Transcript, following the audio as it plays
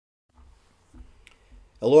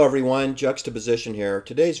Hello everyone, Juxtaposition here.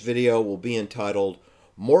 Today's video will be entitled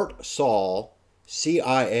Mort Sahl,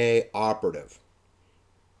 CIA Operative.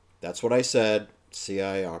 That's what I said,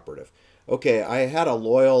 CIA Operative. Okay, I had a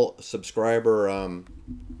loyal subscriber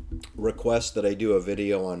request that I do a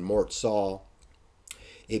video on Mort Sahl,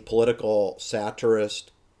 a political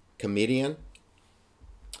satirist comedian.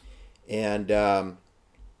 And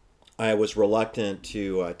I was reluctant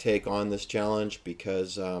to take on this challenge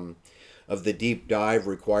because of the deep dive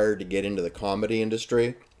required to get into the comedy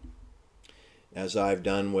industry, as I've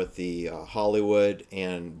done with the Hollywood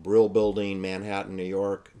and Brill Building, Manhattan, New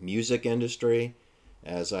York music industry,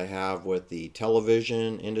 as I have with the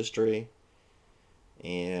television industry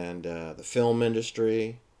and the film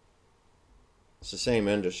industry. It's the same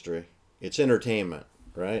industry. It's entertainment,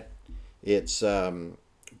 right? It's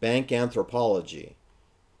bank anthropology.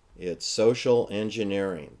 It's social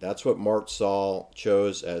engineering. That's what Mort Sahl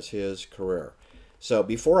chose as his career. So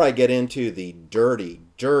before I get into the dirty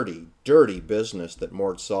business that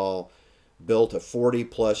Mort Sahl built a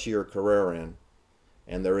 40-plus year career in,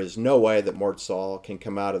 and there is no way that Mort Sahl can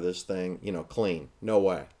come out of this thing, clean. No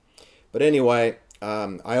way. But anyway,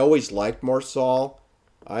 I always liked Mort Sahl.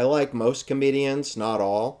 I like most comedians, not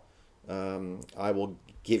all. I will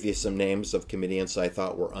give you some names of comedians I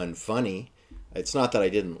thought were unfunny. It's not that I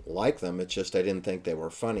didn't like them, it's just I didn't think they were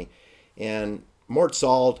funny. And Mort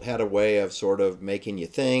Sahl had a way of sort of making you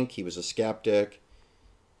think. He was a skeptic.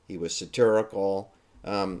 He was satirical.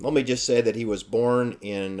 Let me just say that he was born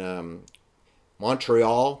in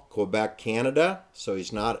Montreal, Quebec, Canada, so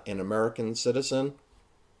he's not an American citizen.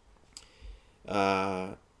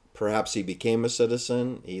 Perhaps he became a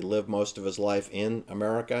citizen. He lived most of his life in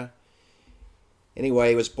America. Anyway,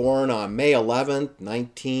 he was born on May 11th,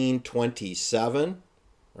 1927,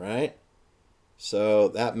 right? So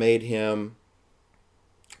that made him,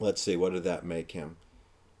 let's see, what did that make him?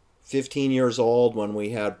 15 years old when we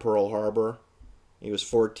had Pearl Harbor. He was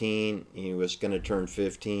 14. He was going to turn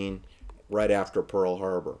 15 right after Pearl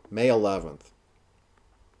Harbor, May 11th.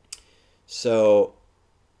 So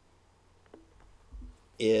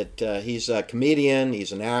he's a comedian,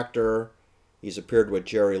 he's an actor. He's appeared with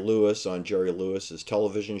Jerry Lewis on Jerry Lewis's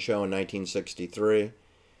television show in 1963.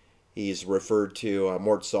 He's referred to,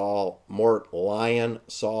 Mort Lion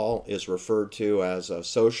Sahl is referred to as a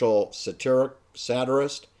social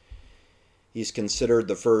satirist. He's considered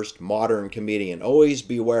the first modern comedian. Always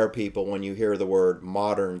beware, people, when you hear the word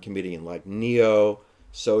modern comedian, like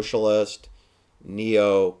neo-socialist,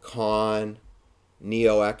 neo-con,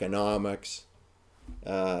 neo-economics.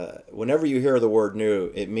 Whenever you hear the word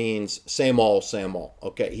new, it means same old, same old.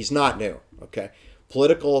 Okay, he's not new. Okay,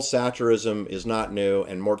 political satirism is not new,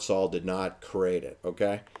 and Mort Sahl did not create it.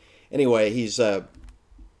 Okay, anyway, he's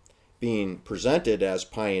being presented as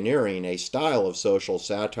pioneering a style of social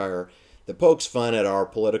satire that pokes fun at our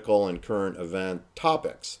political and current event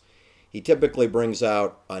topics. He typically brings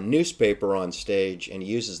out a newspaper on stage, and he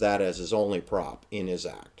uses that as his only prop in his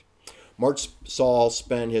act. Mort Sahl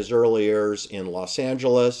spent his early years in Los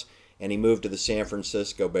Angeles, and he moved to the San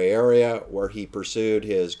Francisco Bay Area, where he pursued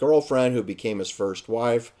his girlfriend, who became his first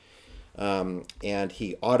wife, and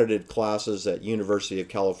he audited classes at University of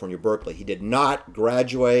California, Berkeley. He did not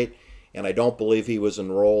graduate, and I don't believe he was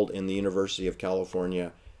enrolled in the University of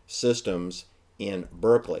California systems in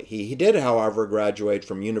Berkeley. He did, however, graduate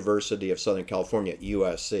from University of Southern California,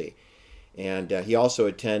 USC, and he also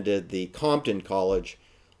attended the Compton College,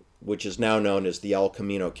 which is now known as the El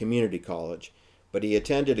Camino Community College. But he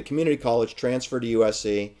attended a community college, transferred to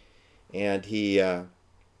USC, and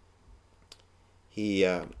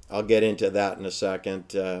I'll get into that in a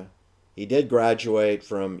second. He did graduate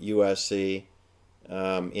from USC in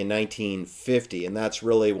 1950, and that's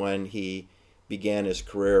really when he began his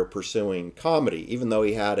career pursuing comedy, even though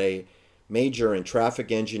he had a major in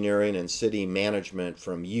traffic engineering and city management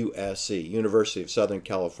from USC, University of Southern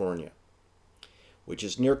California, which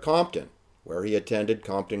is near Compton, where he attended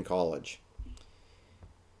Compton College.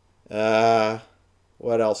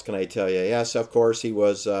 What else can I tell you? Yes, of course, he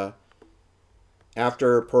was,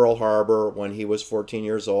 after Pearl Harbor, when he was 14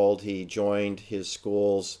 years old, he joined his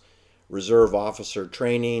school's Reserve Officer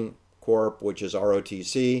Training Corps, which is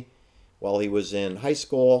ROTC, while he was in high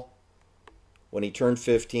school. When he turned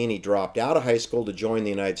 15, he dropped out of high school to join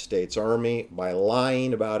the United States Army by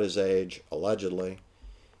lying about his age, allegedly.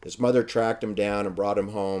 His mother tracked him down and brought him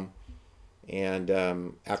home, and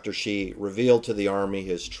after she revealed to the Army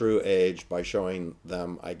his true age by showing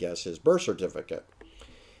them, I guess, his birth certificate.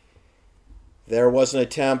 There was an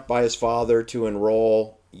attempt by his father to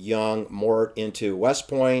enroll young Mort into West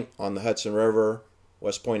Point on the Hudson River,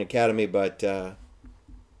 West Point Academy, but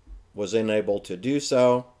was unable to do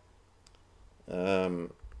so.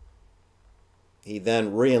 He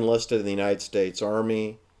then re-enlisted in the United States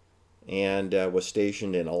Army and was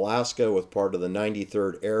stationed in Alaska with part of the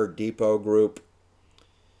 93rd Air Depot Group.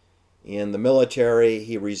 In the military,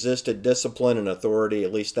 he resisted discipline and authority.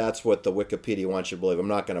 At least that's what the Wikipedia wants you to believe. I'm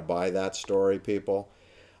not going to buy that story, people.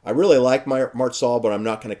 I really like Mort Sahl, but I'm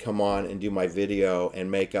not going to come on and do my video and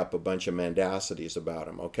make up a bunch of mendacities about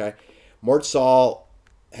him, okay? Mort Sahl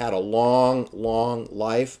had a long, long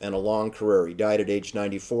life and a long career. He died at age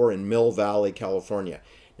 94 in Mill Valley, California.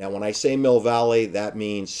 Now, when I say Mill Valley, that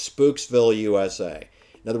means Spooksville, USA.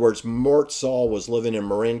 In other words, Mort Sahl was living in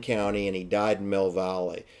Marin County, and he died in Mill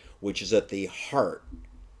Valley, which is at the heart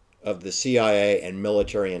of the CIA and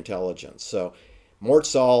military intelligence. So Mort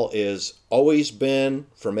Sahl is always been,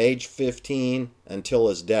 from age 15 until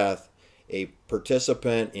his death, a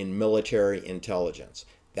participant in military intelligence.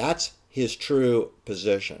 That's his true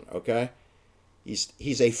position, okay?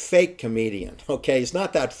 He's a fake comedian, okay? He's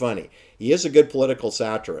not that funny. He is a good political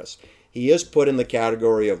satirist. He is put in the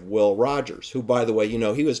category of Will Rogers, who, by the way, you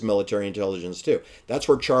know, he was military intelligence too. That's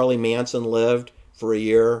where Charlie Manson lived for a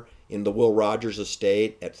year, in the Will Rogers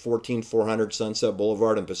estate at 14400 Sunset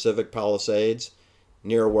Boulevard in Pacific Palisades,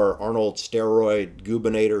 near where Arnold steroid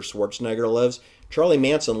gubernator Schwarzenegger lives. Charlie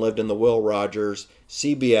Manson lived in the Will Rogers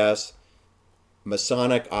CBS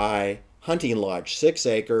Masonic Eye hunting lodge, 6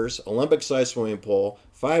 acres, Olympic-sized swimming pool,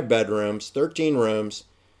 5 bedrooms, 13 rooms.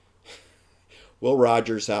 Will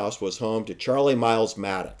Rogers' house was home to Charlie Miles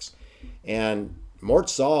Maddox. And Mort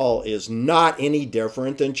Sahl is not any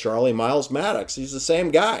different than Charlie Miles Maddox. He's the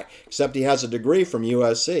same guy, except he has a degree from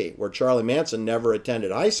USC, where Charlie Manson never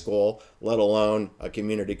attended high school, let alone a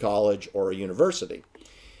community college or a university.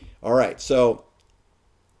 All right, so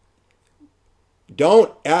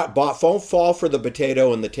don't fall for the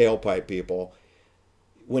potato in the tailpipe, people.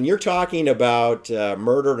 When you're talking about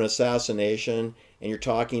murder and assassination, and you're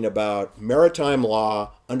talking about maritime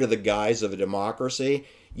law under the guise of a democracy,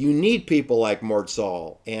 you need people like Mort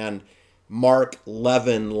Sahl and Mark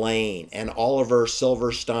Levin Lane and Oliver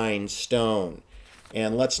Silverstein Stone.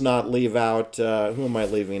 And let's not leave out, who am I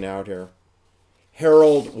leaving out here?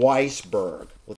 Harold Weisberg.